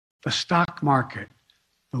The stock market,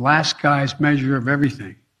 the last guy's measure of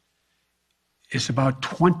everything, is about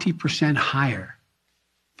 20% higher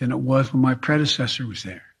than it was when my predecessor was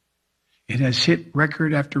there. It has hit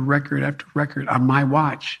record after record after record on my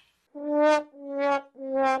watch.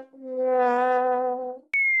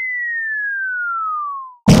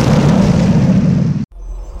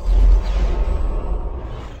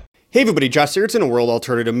 Hey everybody, Josh Sigurdson of World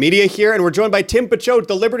Alternative Media here, and we're joined by Tim Picciott,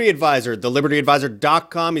 the Liberty Advisor,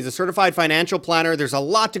 thelibertyadvisor.com. He's a certified financial planner. There's a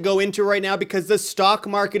lot to go into right now because the stock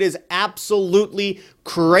market is absolutely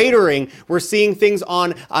cratering. We're seeing things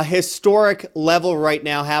on a historic level right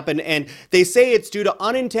now happen, and they say it's due to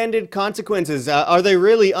unintended consequences. Are they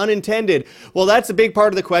really unintended? Well, that's a big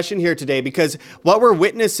part of the question here today, because what we're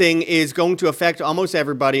witnessing is going to affect almost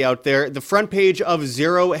everybody out there. The front page of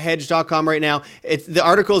ZeroHedge.com right now, the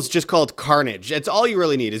article is just called Carnage. It's all you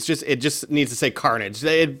really need. It just needs to say Carnage.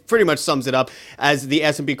 It pretty much sums it up, as the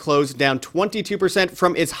S&P closed down 22%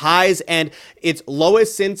 from its highs and its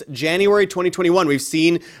lowest since January 2021. We've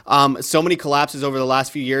seen so many collapses over the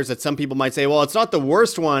last few years that some people might say, well, it's not the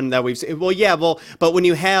worst one that we've seen. Well, yeah, but when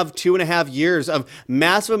you have 2.5 years of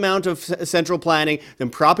massive amount of central planning,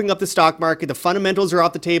 then propping up the stock market, the fundamentals are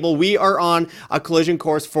off the table. We are on a collision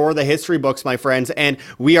course for the history books, my friends, and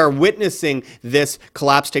we are witnessing this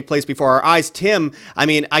collapse take place before our eyes. Tim, I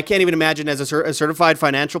mean, I can't even imagine, as a certified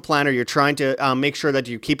financial planner, you're trying to make sure that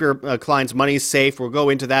you keep your clients' money safe. We'll go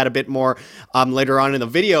into that a bit more later on in the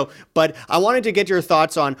video, but I wanted to get your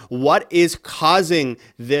thoughts on what is causing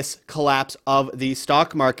this collapse of the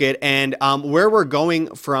stock market and where we're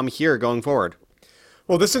going from here going forward.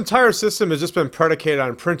 Well, this entire system has just been predicated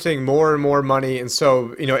on printing more and more money, and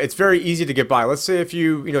so it's very easy to get by. Let's say if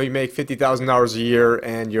you make $50,000 a year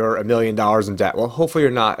and you're $1 million in debt. Well, hopefully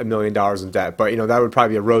you're not $1 million in debt, but that would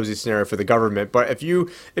probably be a rosy scenario for the government. But if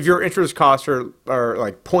your interest costs are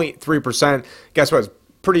like 0.3%, guess what? It's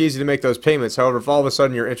pretty easy to make those payments. However, if all of a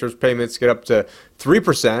sudden your interest payments get up to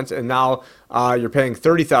 3% and now you're paying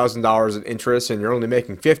 $30,000 in interest and you're only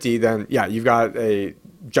making 50, then yeah, you've got a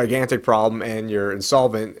gigantic problem and you're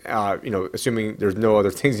insolvent, assuming there's no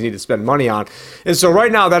other things you need to spend money on. And so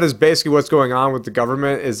right now, that is basically what's going on with the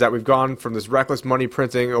government, is that we've gone from this reckless money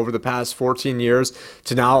printing over the past 14 years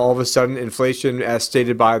to now all of a sudden inflation, as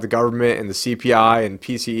stated by the government, and the CPI and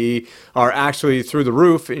PCE are actually through the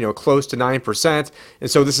roof, close to 9%.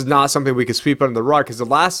 And so this is not something we can sweep under the rug, because the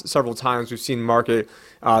last several times we've seen market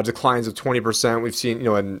declines of 20%. We've seen,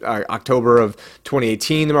 in October of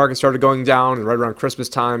 2018, the market started going down, and right around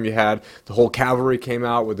Christmas time, you had the whole cavalry came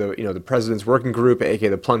out with the president's working group, aka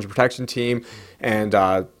the plunge protection team, and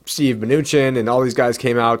Steve Mnuchin and all these guys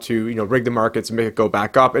came out to rig the markets and make it go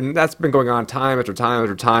back up, and that's been going on time after time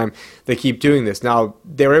after time. They keep doing this. Now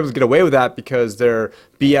they were able to get away with that because their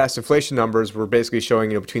BS inflation numbers were basically showing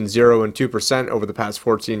between 0 and 2% over the past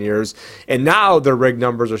 14 years, and now their rigged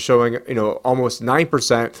numbers are showing almost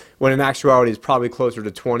 9%, when in actuality it's probably closer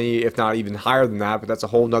to 20, if not even higher than that. But that's a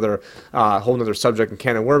whole nother subject and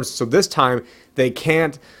can of worms. So this time they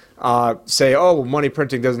can't say, oh, well, money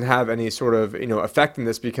printing doesn't have any sort of effect in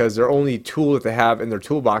this, because their only tool that they have in their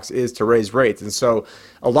toolbox is to raise rates. And so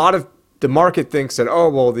a lot of the market thinks that, oh,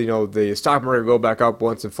 well, the stock market will go back up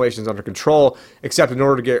once inflation's under control, except in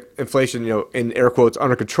order to get inflation, in air quotes,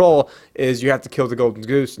 under control, is you have to kill the golden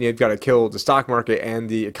goose, and you've got to kill the stock market and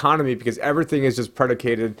the economy, because everything is just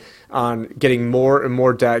predicated on getting more and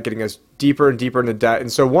more debt, getting us deeper and deeper into debt.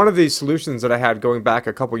 And so one of these solutions that I had going back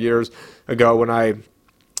a couple years ago, when I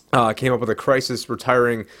came up with a crisis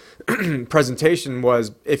retiring presentation,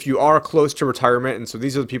 was if you are close to retirement, and so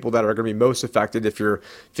these are the people that are going to be most affected if you're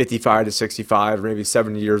 55 to 65 or maybe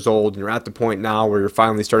 70 years old, and you're at the point now where you're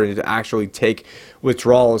finally starting to actually take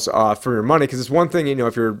withdrawals from your money. Because it's one thing,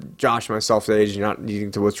 if you're Josh and myself's age, you're not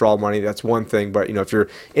needing to withdraw money, that's one thing. But if you're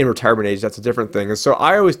in retirement age, that's a different thing. And so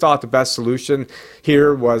I always thought the best solution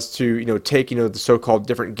here was to take the so-called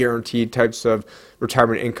different guaranteed types of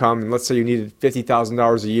retirement income. And let's say you needed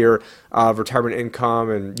 $50,000 a year of retirement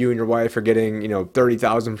income, and you and your wife are getting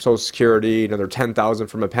 $30,000 from Social Security, another $10,000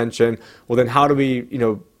 from a pension. Well, then how do we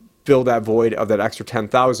fill that void of that extra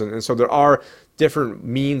 $10,000? And so there are different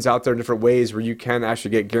means out there, different ways where you can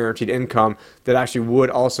actually get guaranteed income that actually would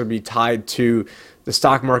also be tied to the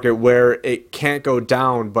stock market where it can't go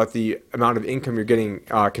down, but the amount of income you're getting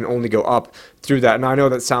can only go up through that. And I know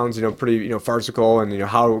that sounds, pretty, farcical, and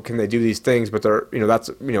how can they do these things? But they're, that's,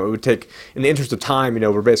 it would take, in the interest of time,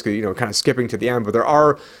 we're basically, kind of skipping to the end. But there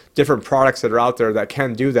are different products that are out there that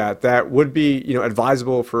can do that. That would be,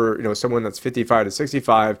 advisable for, someone that's 55 to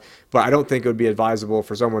 65. But I don't think it would be advisable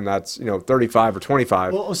for someone that's, 35 or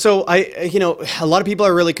 25. Well, so a lot of people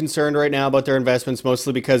are really concerned right now about their investments,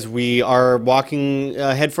 mostly because we are walking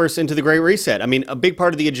headfirst into the Great Reset. I mean, a big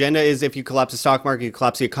part of the agenda is if you collapse the stock market, you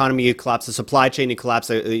collapse the economy, you collapse the supply chain, you collapse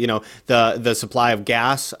the supply of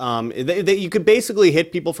gas. You could basically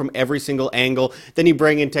hit people from every single angle. Then you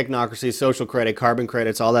bring in technocracy, social credit, carbon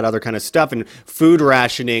credits, all that other kind of stuff, and food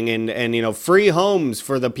rationing, and free homes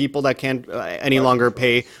for the people that can't any longer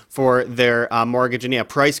pay for their mortgage, and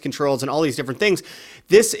price controls and all these different things.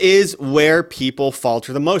 This is where people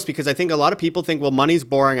falter the most, because I think a lot of people think, well, money's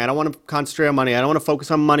boring. I don't want to concentrate on money. I don't want to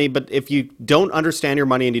focus on money. But if you don't understand your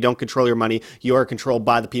money and you don't control your money, you are controlled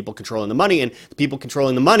by the people controlling the money. And the people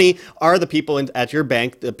controlling the money are the people at your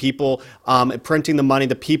bank, the people printing the money,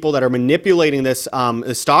 the people that are manipulating this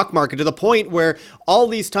the stock market to the point where all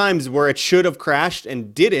these times where it should have crashed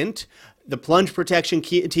and didn't, the plunge protection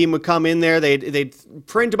team would come in there. They'd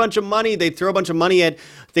print a bunch of money. They'd throw a bunch of money at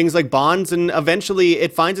things like bonds, and eventually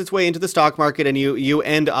it finds its way into the stock market, and you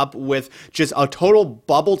end up with just a total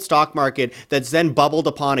bubbled stock market that's then bubbled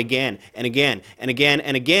upon again and again and again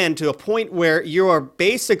and again, to a point where you are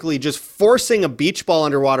basically just forcing a beach ball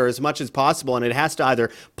underwater as much as possible, and it has to either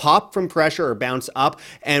pop from pressure or bounce up.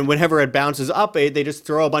 And whenever it bounces up, they just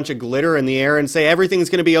throw a bunch of glitter in the air and say everything's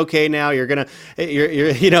going to be okay now.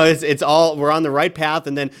 It's all, we're on the right path.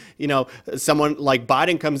 And then, someone like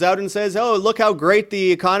Biden comes out and says, oh, look how great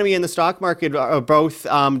the economy and the stock market are both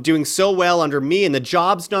doing so well under me. And the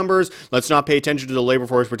jobs numbers, let's not pay attention to the labor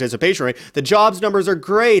force participation rate. The jobs numbers are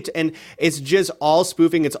great. And it's just all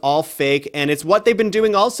spoofing. It's all fake. And it's what they've been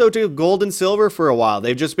doing also to gold and silver for a while.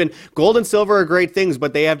 They've just been, gold and silver are great things,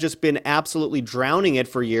 but they have just been absolutely drowning it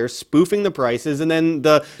for years, spoofing the prices. And then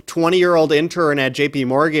the 20-year-old intern at JP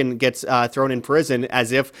Morgan gets thrown in prison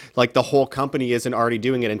as if like the whole company isn't already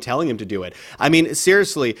doing it and telling him to do it. I mean,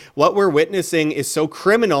 seriously, what we're witnessing is so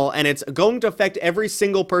criminal, and it's going to affect every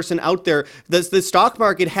single person out there. The stock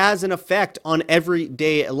market has an effect on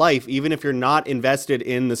everyday life, even if you're not invested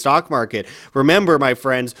in the stock market. Remember, my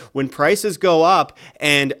friends, when prices go up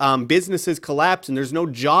and businesses collapse and there's no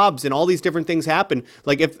jobs and all these different things happen,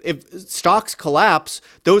 like if stocks collapse,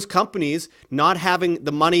 those companies not having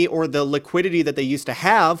the money or the liquidity that they used to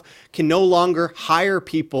have can no longer hire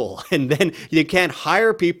people. And then you can't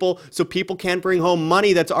hire people, so people can't bring home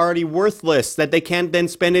money that's already worthless, that they can't then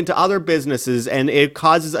spend into other businesses, and it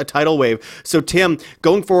causes a tidal wave. So Tim,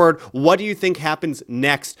 going forward, what do you think happens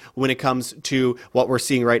next when it comes to what we're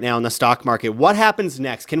seeing right now in the stock market? What happens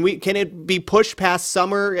next? Can it be pushed past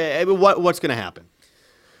summer? What's going to happen?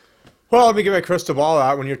 Well, let me get my crystal ball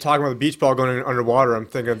out. When you're talking about the beach ball going underwater, I'm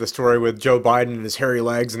thinking of the story with Joe Biden and his hairy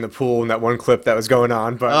legs in the pool and that one clip that was going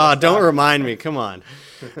on. But don't remind me. Come on.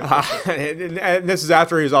 And this is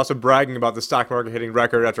after he was also bragging about the stock market hitting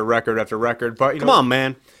record after record after record. But come on,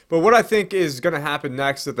 man. But what I think is going to happen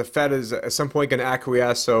next, that the Fed is at some point going to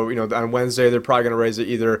acquiesce. So, on Wednesday, they're probably going to raise it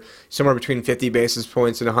either somewhere between 50 basis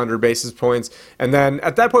points and 100 basis points. And then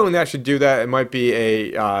at that point, when they actually do that, it might be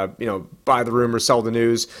a, buy the rumor, sell the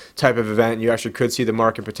news type of event. You actually could see the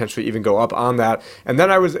market potentially even go up on that. And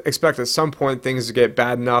then I would expect at some point things to get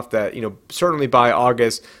bad enough that, certainly by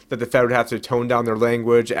August, that the Fed would have to tone down their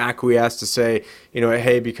language, acquiesce to say,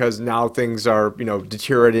 hey, because now things are,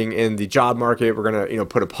 deteriorating in the job market, we're going to,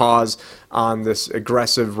 put a pause on this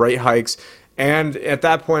aggressive rate hikes. And at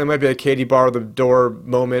that point, it might be a Katie bar the door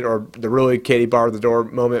moment, or the really Katie bar the door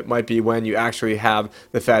moment might be when you actually have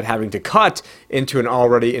the Fed having to cut into an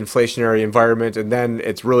already inflationary environment. And then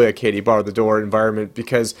it's really a Katie bar the door environment,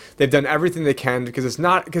 because they've done everything they can, because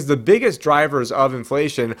the biggest drivers of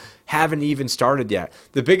inflation haven't even started yet.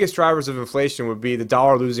 The biggest drivers of inflation would be the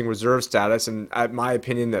dollar losing reserve status. And at my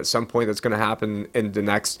opinion, at some point that's going to happen in the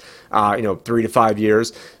next, 3 to 5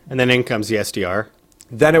 years. And then in comes the SDR.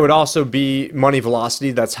 Then it would also be money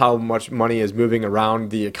velocity. That's how much money is moving around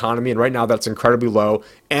the economy. And right now that's incredibly low,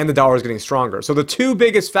 and the dollar is getting stronger. So the two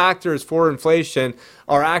biggest factors for inflation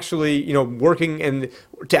are actually, working and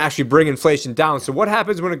to actually bring inflation down. So what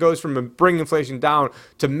happens when it goes from bringing inflation down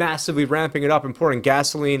to massively ramping it up and pouring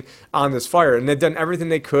gasoline on this fire? And they've done everything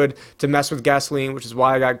they could to mess with gasoline, which is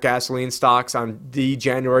why I got gasoline stocks on the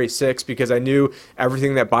January 6th, because I knew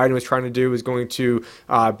everything that Biden was trying to do was going to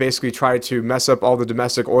basically try to mess up all the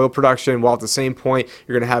domestic oil production, while at the same point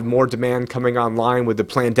you're going to have more demand coming online with the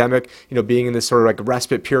pandemic, being in this sort of like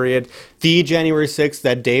respite period. The January 6th,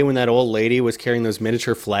 that day when that old lady was carrying those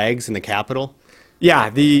miniature flags in the Capitol.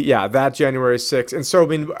 Yeah, that January 6th. And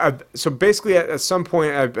so, so basically at some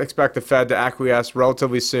point, I expect the Fed to acquiesce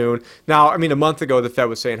relatively soon. Now, a month ago, the Fed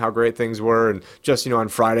was saying how great things were. And just, on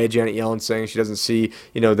Friday, Janet Yellen saying she doesn't see,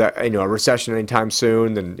 a recession anytime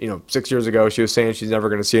soon. And, 6 years ago, she was saying she's never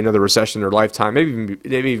going to see another recession in her lifetime,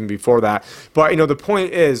 maybe even before that. But, the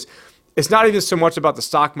point is, it's not even so much about the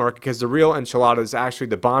stock market, because the real enchilada is actually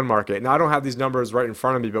the bond market. Now, I don't have these numbers right in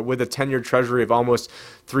front of me, but with a 10-year treasury of almost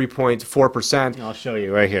 3.4%. I'll show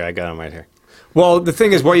you right here. I got them right here. Well, the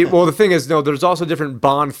thing is, no, there's also different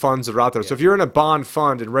bond funds that are out there. So if you're in a bond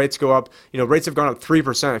fund and rates go up, rates have gone up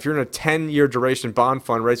 3%. If you're in a 10-year duration bond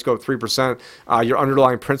fund, rates go up 3%, your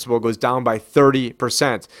underlying principal goes down by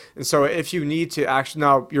 30%. And so if you need to actually,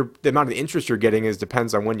 now the amount of interest you're getting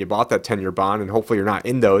depends on when you bought that 10-year bond, and hopefully you're not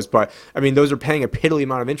in those. But those are paying a piddly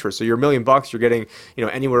amount of interest. So your $1 million, you're getting,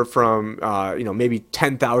 anywhere from, maybe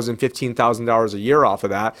 $10,000, $15,000 a year off of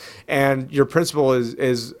that. And your principal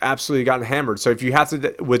is absolutely gotten hammered. So if you have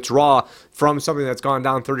to withdraw from something that's gone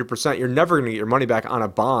down 30%, you're never going to get your money back on a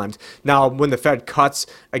bond. Now, when the Fed cuts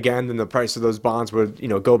again, then the price of those bonds would,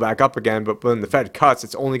 go back up again. But when the Fed cuts,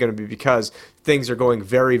 it's only going to be because things are going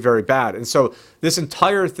very, very bad. And so this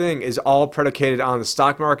entire thing is all predicated on the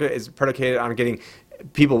stock market, is predicated on getting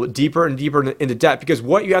people deeper and deeper into debt. Because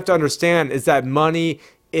what you have to understand is that money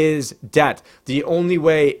is debt. The only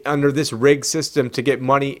way under this rigged system to get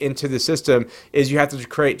money into the system is you have to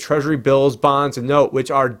create treasury bills, bonds, and note, which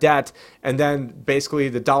are debt. And then basically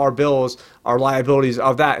the dollar bills are liabilities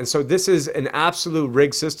of that. And so this is an absolute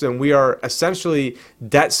rigged system. We are essentially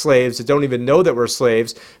debt slaves that don't even know that we're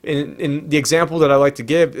slaves. In the example that I like to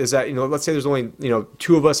give is that, let's say there's only,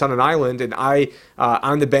 two of us on an island, and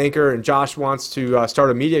I'm the banker, and Josh wants to start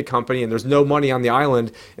a media company, and there's no money on the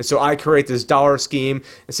island. And so I create this dollar scheme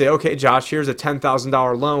and say, okay, Josh, here's a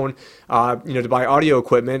 $10,000 loan, to buy audio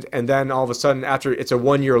equipment. And then all of a sudden, after it's a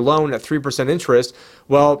 1-year loan at 3% interest,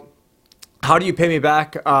 well, how do you pay me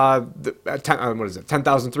back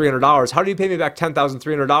 $10,300? How do you pay me back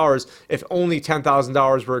 $10,300 if only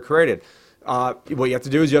 $10,000 were created? What you have to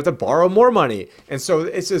do is you have to borrow more money. And so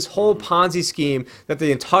it's this whole Ponzi scheme that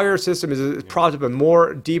the entire system is propped up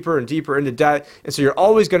more deeper and deeper into debt. And so you're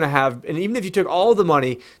always going to have, and even if you took all the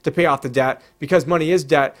money to pay off the debt, because money is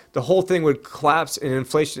debt, the whole thing would collapse in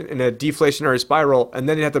inflation, in a deflationary spiral, and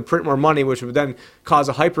then you have to print more money, which would then cause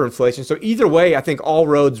a hyperinflation. So either way, I think all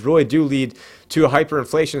roads really do lead to a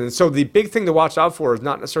hyperinflation. And so the big thing to watch out for is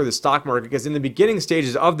not necessarily the stock market, because in the beginning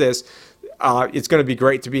stages of this, it's going to be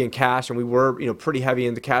great to be in cash, and we were, pretty heavy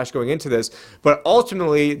into cash going into this. But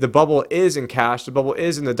ultimately, the bubble is in cash. The bubble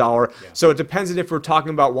is in the dollar. Yeah. So it depends on if we're talking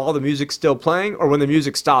about while the music's still playing or when the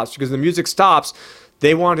music stops. Because the music stops,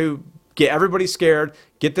 they want to get everybody scared,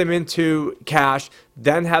 get them into cash,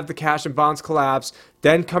 then have the cash and bonds collapse,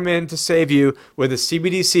 then come in to save you with a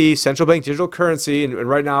CBDC, central bank digital currency. And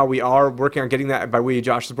right now we are working on getting that, by we,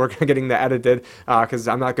 Josh is working on getting that edited, because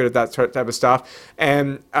I'm not good at that type of stuff.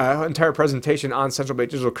 And entire presentation on central bank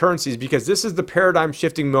digital currencies, because this is the paradigm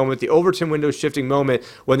shifting moment, the Overton window shifting moment,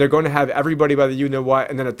 when they're going to have everybody by the you-know-what.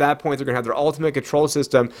 And then at that point, they're going to have their ultimate control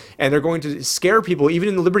system, and they're going to scare people, even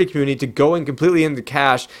in the Liberty community, to going completely into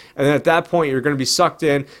cash. And then at that point, you're going to be sucked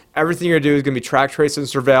in. Everything you're going to do is going to be tracked, traced, and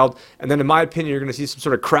surveilled. And then, in my opinion, you're going to see some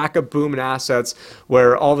sort of crack up boom in assets,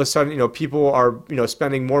 where all of a sudden, people are,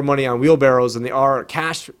 spending more money on wheelbarrows than they are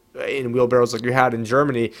cash in wheelbarrows like you had in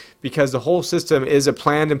Germany, because the whole system is a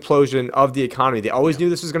planned implosion of the economy. They always knew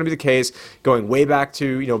this was going to be the case, going way back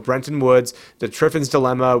to, Bretton Woods, the Triffin's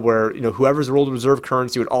dilemma, where, whoever's the world reserve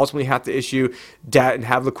currency would ultimately have to issue debt and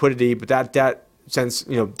have liquidity, but that debt, since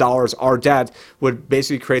dollars are debt, would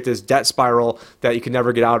basically create this debt spiral that you can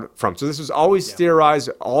never get out from. So this was always theorized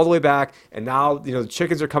all the way back, and now the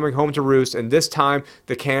chickens are coming home to roost, and this time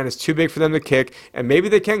the can is too big for them to kick, and maybe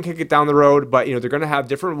they can kick it down the road, but they're going to have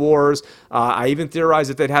different wars. I even theorized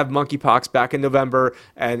that they'd have monkeypox back in November,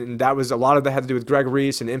 and that was a lot of that had to do with Greg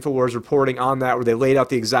Reese and InfoWars reporting on that, where they laid out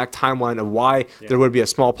the exact timeline of why there would be a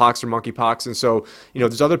smallpox or monkeypox. And so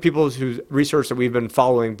there's other people whose research that we've been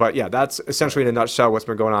following, but that's essentially in a nutshell what's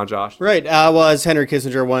been going on, Josh. Right. Well, as Henry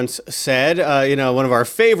Kissinger once said, one of our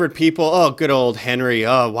favorite people, oh, good old Henry.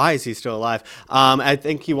 Oh, why is he still alive? I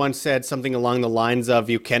think he once said something along the lines of,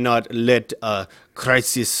 you cannot let a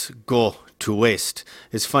crisis go to waste.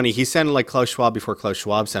 It's funny. He sounded like Klaus Schwab before Klaus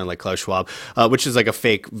Schwab sounded like Klaus Schwab, which is like a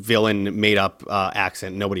fake villain made up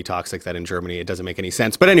accent. Nobody talks like that in Germany. It doesn't make any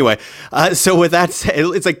sense. But anyway, so with that said,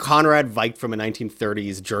 it's like Conrad Veidt from a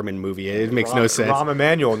 1930s German movie. It makes no sense. Rahm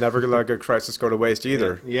Emanuel never let a crisis go to waste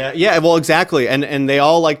either. Yeah. Well, exactly. And they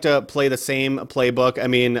all like to play the same playbook. I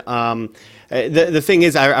mean, the thing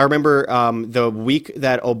is, I remember the week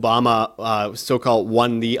that Obama so-called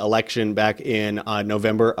won the election back in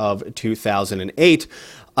November of 2008.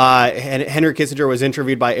 Henry Kissinger was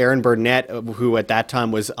interviewed by Aaron Burnett, who at that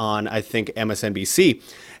time was on, I think, MSNBC.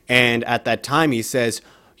 And at that time, he says,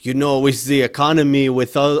 with the economy,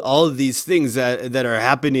 with all of these things that are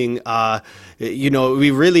happening,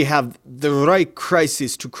 we really have the right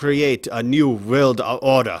crisis to create a new world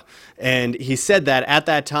order. And he said that at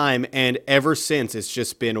that time, and ever since, it's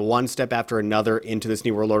just been one step after another into this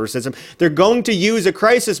new world order system. They're going to use a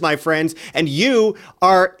crisis, my friends, and you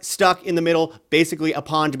are stuck in the middle, basically a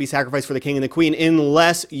pawn to be sacrificed for the king and the queen,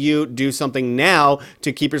 unless you do something now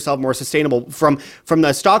to keep yourself more sustainable. From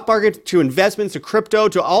the stock market to investments to crypto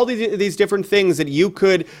to all these different things that you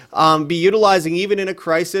could be utilizing even in a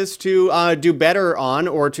crisis to do better on,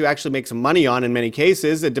 or to actually make some money on in many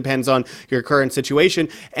cases. It depends on your current situation.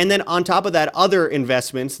 And then on top of that, other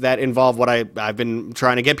investments that involve what I've been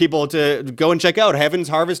trying to get people to go and check out,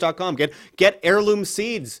 heavensharvest.com. Get heirloom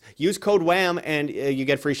seeds. Use code WHAM and you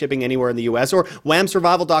get free shipping anywhere in the U.S. Or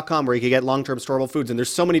whamsurvival.com, where you can get long-term storable foods. And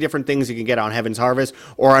there's so many different things you can get on Heaven's Harvest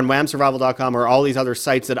or on whamsurvival.com or all these other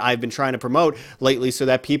sites that I've been trying to promote lately, so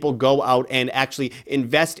that people go out and actually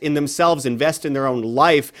invest in themselves, invest in their own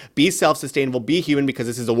life, be self-sustainable, be human, because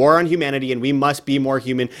this is a war on humanity and we must be more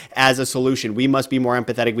human as a solution. We must be more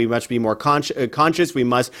empathetic. We must be more conscious. We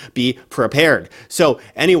must be prepared. So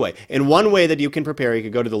anyway, in one way that you can prepare, you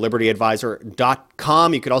could go to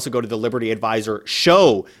thelibertyadvisor.com. You could also go to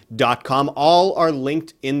thelibertyadvisorshow.com. All are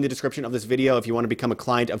linked in the description of this video. If you want to become a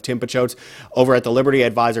client of Tim Picciott over at The Liberty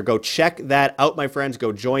Advisor, go check that out, my friends.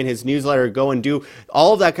 Go join his newsletter. Go and do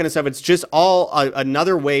all of that kind of stuff. It's just all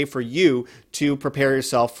another way for you to prepare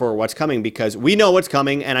yourself for what's coming, because we know what's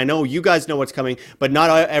coming, and I know you guys know what's coming, but not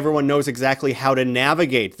everyone knows exactly how to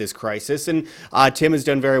navigate this crisis, and Tim has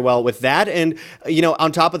done very well with that. And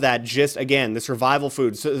on top of that, just again, the survival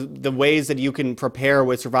foods, so the ways that you can prepare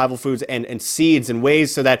with survival foods and seeds, and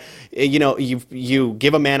ways so that you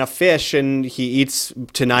give a man a fish and he eats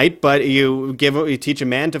tonight, but you teach a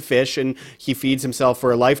man to fish and he feeds himself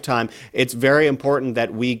for a lifetime. It's very important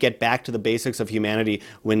that we get back to the basics of humanity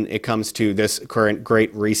when it comes to this current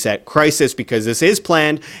Great Reset crisis, because this is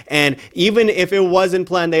planned, and even if it wasn't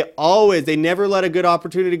planned, they never let a good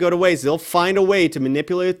opportunity go to waste. They'll find a way to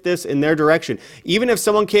manipulate this in their direction. Even if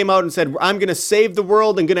someone came out and said, I'm going to save the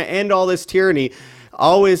world and going to end all this tyranny,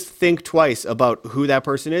 always think twice about who that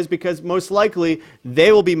person is, because most likely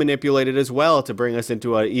they will be manipulated as well to bring us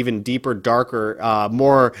into an even deeper, darker,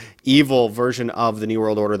 more evil version of the New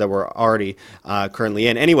World Order that we're already currently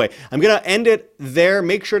in. Anyway, I'm going to end it there.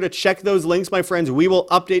 Make sure to check those links, my friends. We will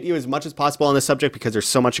update you as much as possible on this subject, because there's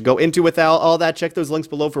so much to go into with all that. Check those links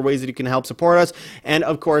below for ways that you can help support us. And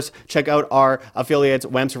of course, check out our affiliates,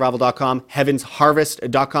 whamsurvival.com,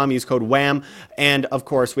 heavensharvest.com. Use code WHAM. And of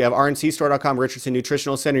course, we have rncstore.com, Richardson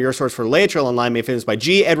Nutritional Center, your source for Laetrile and Lyme, made famous by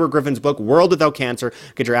G. Edward Griffin's book, World Without Cancer.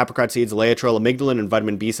 Get your apricot seeds, Laetrile, amygdalin, and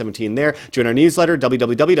vitamin B17 there. Join our newsletter,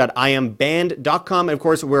 www.iamband.com. And of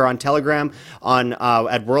course, we're on Telegram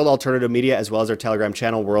at World Alternative Media, as well as our Telegram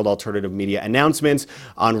channel, World Alternative Media Announcements,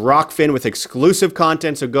 on Rockfin with exclusive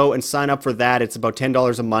content. So go and sign up for that. It's about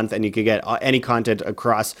 $10 a month, and you can get any content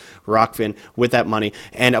across Rockfin with that money.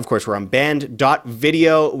 And of course, we're on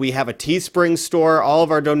band.video. We have a Teespring store, all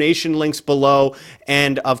of our donation links below.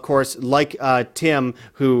 And of course, like Tim,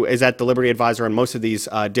 who is at the Liberty Advisor on most of these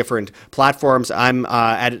different platforms, I'm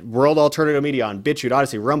at World Alternative Media on BitChute,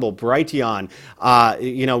 Odyssey, Rumble, Brighteon.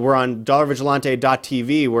 We're on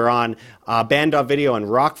dollarvigilante.tv. We're on Band.video and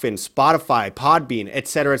Rockfin, Spotify, Podbean,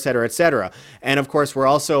 etc., etc., etc. And of course, we're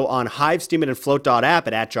also on Hive, Steemit, and Float.app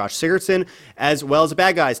at Josh Sigurdson, as well as the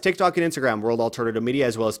bad guys, TikTok and Instagram, World Alternative Media,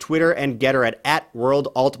 as well as Twitter and Getter at World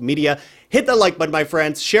Alt Media. Hit the like button, my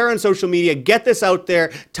friends. Share on social media. Get this out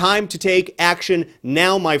there. Time to take action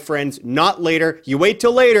now, my friends, not later. You wait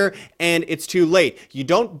till later, and it's too late. You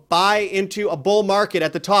don't buy into a bull market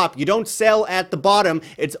at the top. You don't sell at the bottom.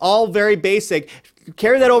 It's all very basic.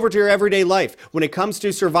 carry that over to your everyday life. When it comes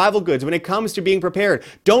to survival goods, when it comes to being prepared,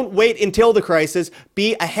 don't wait until the crisis.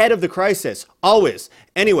 Be ahead of the crisis, always.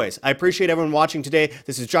 Anyways, I appreciate everyone watching today.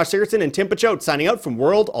 This is Josh Sigurdson and Tim Picciott signing out from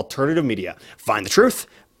World Alternative Media. Find the truth,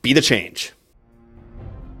 be the change.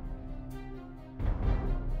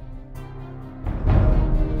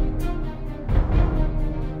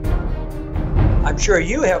 I'm sure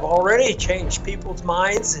you have already changed people's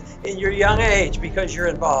minds in your young age because you're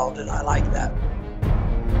involved, and I like that.